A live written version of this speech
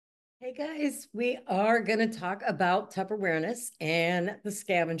Hey guys, we are going to talk about Tupperwareness and the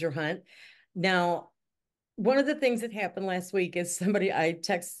scavenger hunt. Now, one of the things that happened last week is I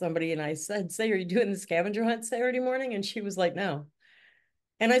texted somebody and I said, "Say, are you doing the scavenger hunt Saturday morning?" And she was like, "No."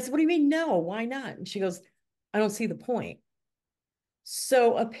 And I said, "What do you mean, no? Why not?" And she goes, "I don't see the point."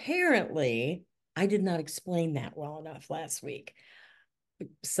 So apparently, I did not explain that well enough last week.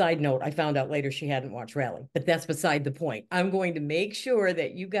 Side note, I found out later she hadn't watched Rally, but that's beside the point. I'm going to make sure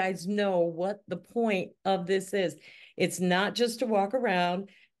that you guys know what the point of this is. It's not just to walk around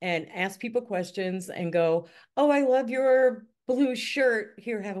and ask people questions and go, "Oh, I love your blue shirt.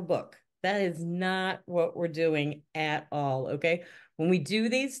 Here, have a book." That is not what we're doing at all. Okay. When we do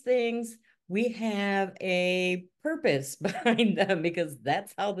these things, we have a purpose behind them because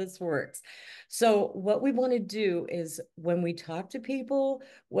that's how this works. So, what we want to do is when we talk to people,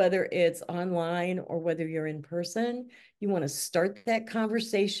 whether it's online or whether you're in person, you want to start that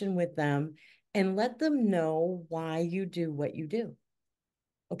conversation with them and let them know why you do what you do.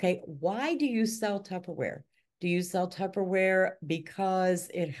 Okay. Why do you sell Tupperware? Do you sell Tupperware because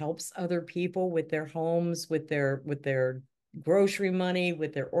it helps other people with their homes, with their grocery money,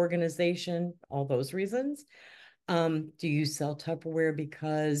 with their organization, all those reasons? Do you sell Tupperware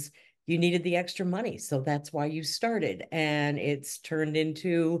because you needed the extra money? So that's why you started, and it's turned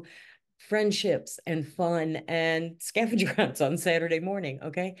into friendships and fun and scavenger hunts on Saturday morning.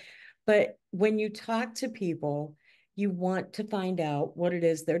 Okay. But when you talk to people, you want to find out what it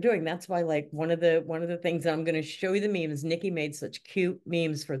is they're doing. That's why, like, one of the things I'm going to show you the memes. Nikki made such cute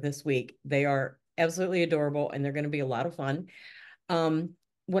memes for this week. They are absolutely adorable and they're going to be a lot of fun. Um,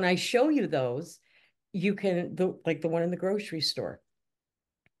 when I show you those, you can like the one in the grocery store.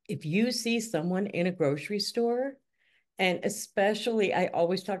 If you see someone in a grocery store, and especially, I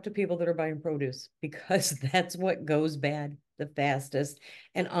always talk to people that are buying produce because that's what goes bad the fastest.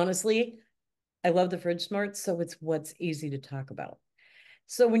 And honestly, I love the fridge smarts, so it's what's easy to talk about.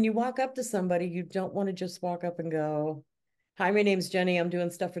 So when you walk up to somebody, you don't want to just walk up and go, "Hi, my name's Jenny. I'm doing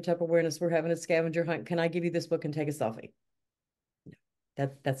stuff for Tupperwareness. We're having a scavenger hunt. Can I give you this book and take a selfie?"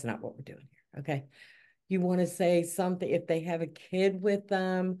 That's not what we're doing here. Okay. You want to say something if they have a kid with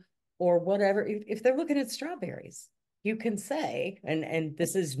them or whatever. If they're looking at strawberries, you can say, and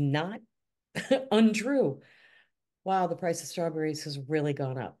this is not untrue. "Wow, the price of strawberries has really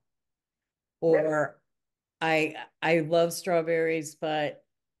gone up." Or I love strawberries, but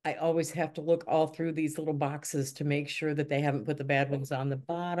I always have to look all through these little boxes to make sure that they haven't put the bad ones on the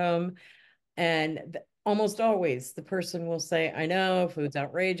bottom. And almost always the person will say, "I know food's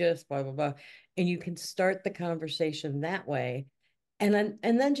outrageous, blah, blah, blah." And you can start the conversation that way. And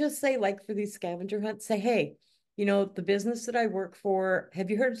then just say, like for these scavenger hunts, say, "Hey, the business that I work for, have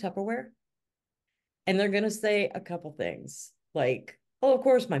you heard of Tupperware?" And they're going to say a couple things like, "Oh, of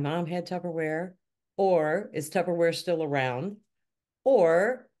course, my mom had Tupperware." Or, "Is Tupperware still around?"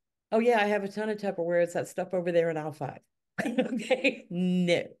 Or, "Oh, yeah, I have a ton of Tupperware. It's that stuff over there in aisle 5." Okay.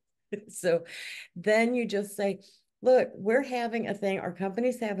 No. So then you just say, "Look, we're having a thing. Our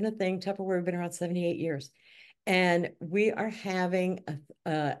company's having a thing. Tupperware has been around 78 years. And we are having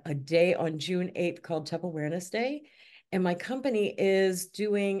a day on June 8th called Tupperwareness Day. And my company is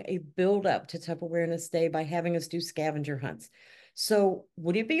doing a build up to Tupperwareness Day by having us do scavenger hunts. So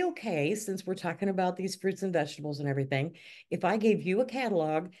would it be okay, since we're talking about these fruits and vegetables and everything, if I gave you a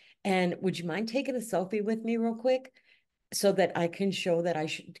catalog, and would you mind taking a selfie with me real quick so that I can show that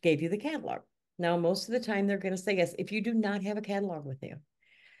gave you the catalog?" Now, most of the time they're going to say yes. If you do not have a catalog with you,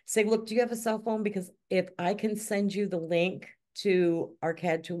 say, "Look, do you have a cell phone? Because if I can send you the link to our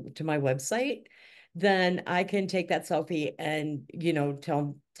CAD to my website, then I can take that selfie and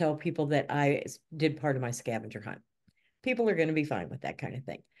tell people that I did part of my scavenger hunt." People are going to be fine with that kind of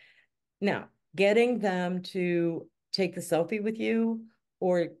thing. Now, getting them to take the selfie with you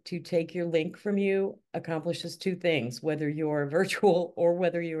or to take your link from you accomplishes two things, whether you're virtual or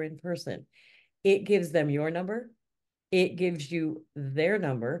whether you're in person. It gives them your number, it gives you their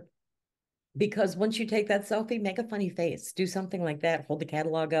number, because once you take that selfie, make a funny face, do something like that, hold the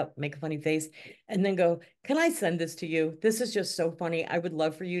catalog up, make a funny face, and then go, "Can I send this to you? This is just so funny. I would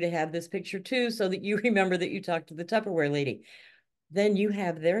love for you to have this picture too, so that you remember that you talked to the Tupperware lady." Then you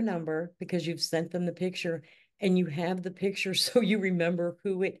have their number because you've sent them the picture, and you have the picture so you remember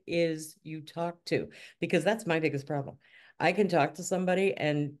who it is you talked to, because that's my biggest problem. I can talk to somebody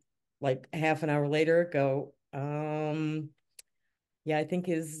and like half an hour later go, "Yeah, I think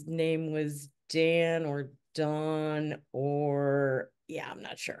his name was Dan or Don, or yeah, I'm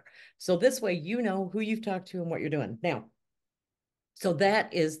not sure." So this way, you know who you've talked to and what you're doing. Now, so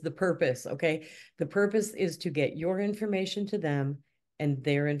that is the purpose, okay? The purpose is to get your information to them and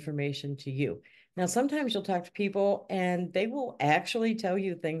their information to you. Now, sometimes you'll talk to people and they will actually tell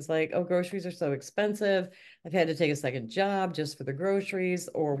you things like, oh, groceries are so expensive. I've had to take a second job just for the groceries,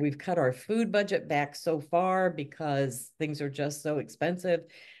 or we've cut our food budget back so far because things are just so expensive.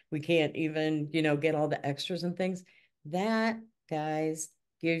 We can't even, get all the extras and things. That, guys,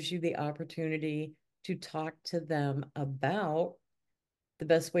 gives you the opportunity to talk to them about the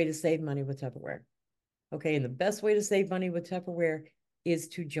best way to save money with Tupperware. Okay. And the best way to save money with Tupperware is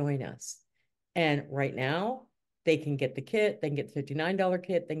to join us. And right now, they can get the kit, they can get the $59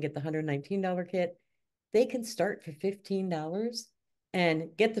 kit, they can get the $119 kit. They can start for $15 and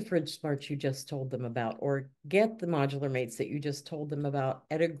get the fridge smarts you just told them about, or get the modular mates that you just told them about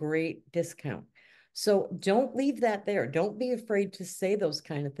at a great discount. So don't leave that there. Don't be afraid to say those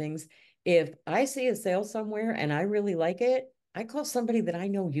kind of things. If I see a sale somewhere and I really like it, I call somebody that I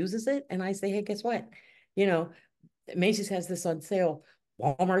know uses it and I say, hey, guess what? Macy's has this on sale.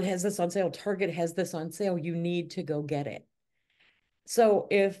 Walmart has this on sale. Target has this on sale. You need to go get it. So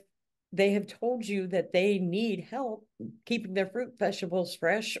if they have told you that they need help keeping their fruit, vegetables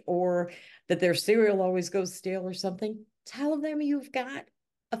fresh, or that their cereal always goes stale or something, tell them you've got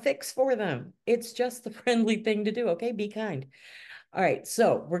a fix for them. It's just the friendly thing to do. Okay. Be kind. All right.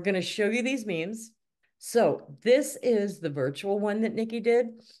 So we're going to show you these memes. So this is the virtual one that Nikki did.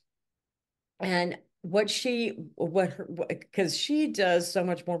 And because she does so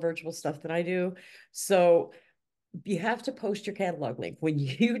much more virtual stuff than I do. So you have to post your catalog link. When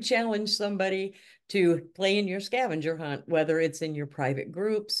you challenge somebody to play in your scavenger hunt, whether it's in your private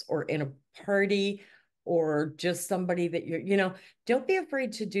groups or in a party or just somebody that don't be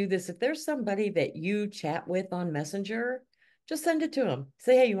afraid to do this. If there's somebody that you chat with on Messenger, just send it to them.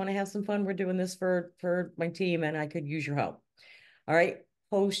 Say, hey, you want to have some fun? We're doing this for my team and I could use your help. All right.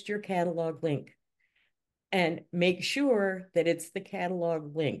 Post your catalog link and make sure that it's the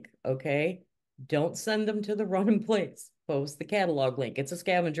catalog link. Okay. Don't send them to the wrong place. Post the catalog link. It's a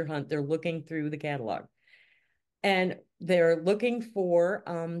scavenger hunt. They're looking through the catalog. And they're looking for,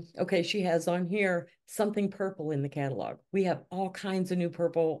 okay, she has on here something purple in the catalog. We have all kinds of new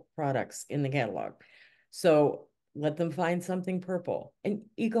purple products in the catalog. So let them find something purple, an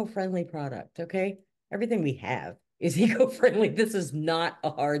eco-friendly product, okay? Everything we have is eco-friendly. This is not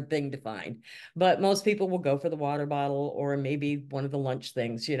a hard thing to find, but most people will go for the water bottle or maybe one of the lunch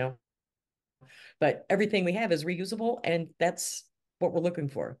things, but everything we have is reusable, and that's what we're looking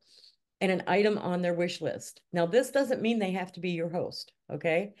for. And an item on their wish list. Now, this doesn't mean they have to be your host,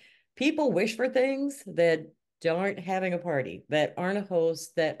 okay? People wish for things that aren't having a party, that aren't a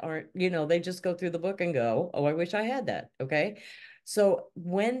host, that aren't, they just go through the book and go, oh, I wish I had that, okay? So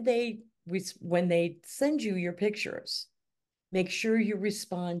when they send you your pictures, make sure you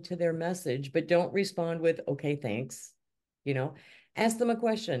respond to their message, but don't respond with, okay, thanks. Ask them a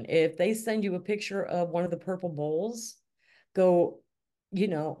question. If they send you a picture of one of the purple bowls, go,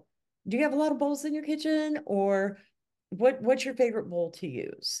 do you have a lot of bowls in your kitchen, or what's your favorite bowl to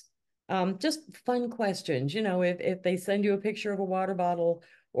use? Just fun questions. If they send you a picture of a water bottle,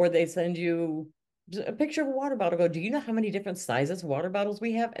 or they send you a picture of a water bottle, go, do you know how many different sizes water bottles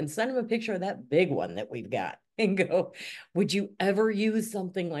we have? And send them a picture of that big one that we've got and go, would you ever use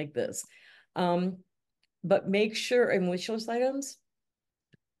something like this? But make sure in wish list items,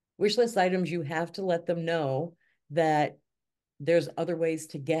 you have to let them know that there's other ways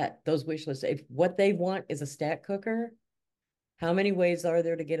to get those wish lists. If what they want is a stack cooker, how many ways are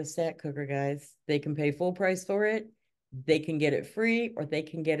there to get a stack cooker, guys? They can pay full price for it. They can get it free, or they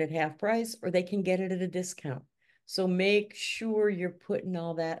can get it half price, or they can get it at a discount. So make sure you're putting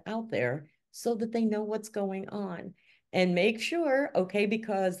all that out there so that they know what's going on. And make sure, okay,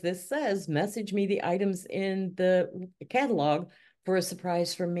 because this says message me the items in the catalog for a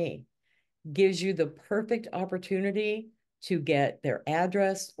surprise from me. Gives you the perfect opportunity to get their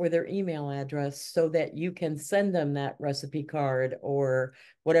address or their email address so that you can send them that recipe card or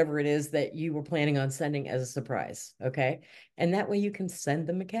whatever it is that you were planning on sending as a surprise. Okay. And that way you can send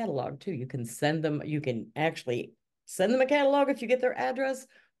them a catalog too. You can actually send them a catalog if you get their address,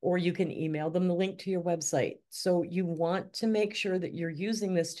 or you can email them the link to your website. So you want to make sure that you're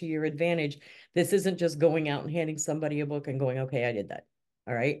using this to your advantage. This isn't just going out and handing somebody a book and going, okay, I did that.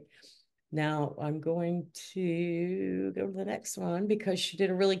 All right. Now I'm going to go to the next one because she did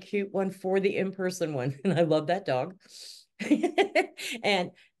a really cute one for the in-person one. And I love that dog.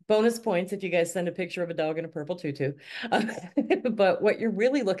 And bonus points if you guys send a picture of a dog in a purple tutu. But what you're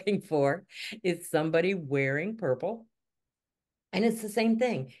really looking for is somebody wearing purple. And it's the same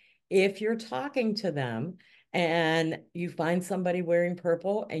thing. If you're talking to them and you find somebody wearing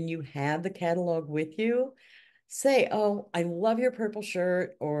purple and you have the catalog with you, say, oh, I love your purple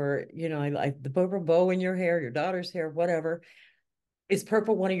shirt, or, I like the purple bow in your hair, your daughter's hair, whatever. Is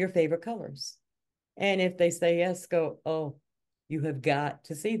purple one of your favorite colors? And if they say yes, go, oh, you have got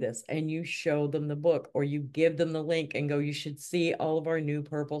to see this. And you show them the book, or you give them the link and go, you should see all of our new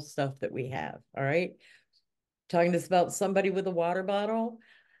purple stuff that we have. All right. Talking to us about somebody with a water bottle,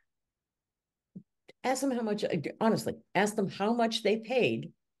 ask them how much, honestly, ask them how much they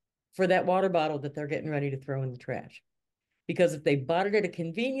paid for that water bottle that they're getting ready to throw in the trash. Because if they bought it at a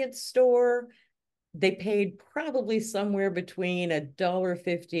convenience store, they paid probably somewhere between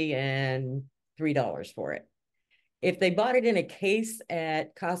 $1.50 and $3 for it. If they bought it in a case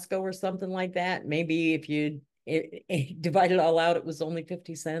at Costco or something like that, maybe if you divide it all out, it was only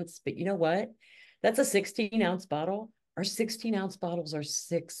 50 cents. But you know what? That's a 16-ounce bottle. Our 16-ounce bottles are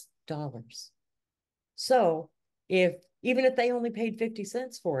 $6. So if even if they only paid 50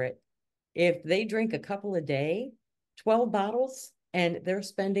 cents for it, if they drink a couple a day, 12 bottles, and they're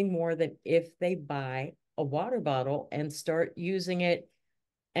spending more than if they buy a water bottle and start using it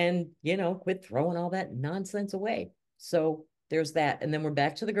and, quit throwing all that nonsense away. So there's that. And then we're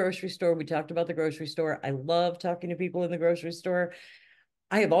back to the grocery store. We talked about the grocery store. I love talking to people in the grocery store.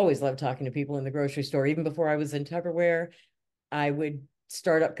 I have always loved talking to people in the grocery store. Even before I was in Tupperware, I would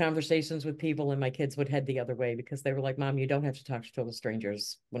start up conversations with people and my kids would head the other way because they were like, Mom, you don't have to talk to total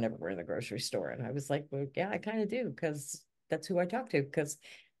strangers whenever we're in the grocery store. And I was like, well, yeah, I kind of do, because that's who I talk to, because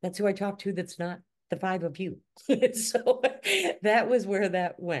that's who I talk to. That's not the five of you. So that was where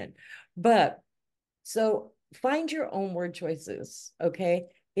that went. But so find your own word choices. Okay.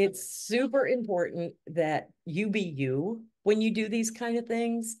 It's super important that you be you when you do these kind of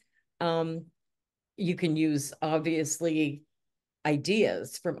things. Um, you can use obviously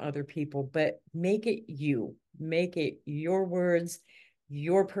ideas from other people, but make it you, make it your words,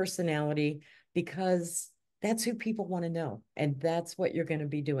 your personality, because that's who people want to know. And that's what you're going to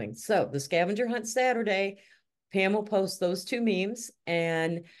be doing. So the scavenger hunt Saturday, Pam will post those two memes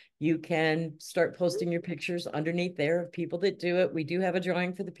and you can start posting your pictures underneath there of people that do it. We do have a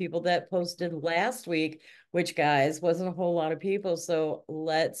drawing for the people that posted last week, which, guys, wasn't a whole lot of people. So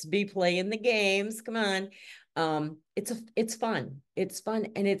let's be playing the games. Come on. It's fun. It's fun.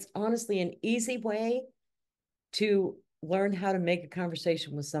 And it's honestly an easy way to learn how to make a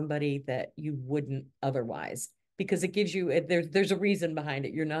conversation with somebody that you wouldn't otherwise, because it gives you, there's a reason behind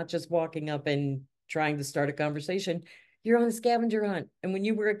it. You're not just walking up and trying to start a conversation. You're on a scavenger hunt. And when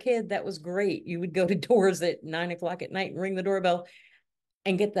you were a kid, that was great. You would go to doors at 9 o'clock at night and ring the doorbell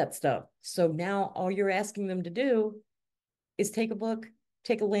and get that stuff. So now all you're asking them to do is take a book,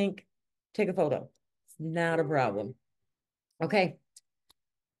 take a link, take a photo. It's not a problem. Okay.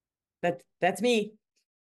 That's me.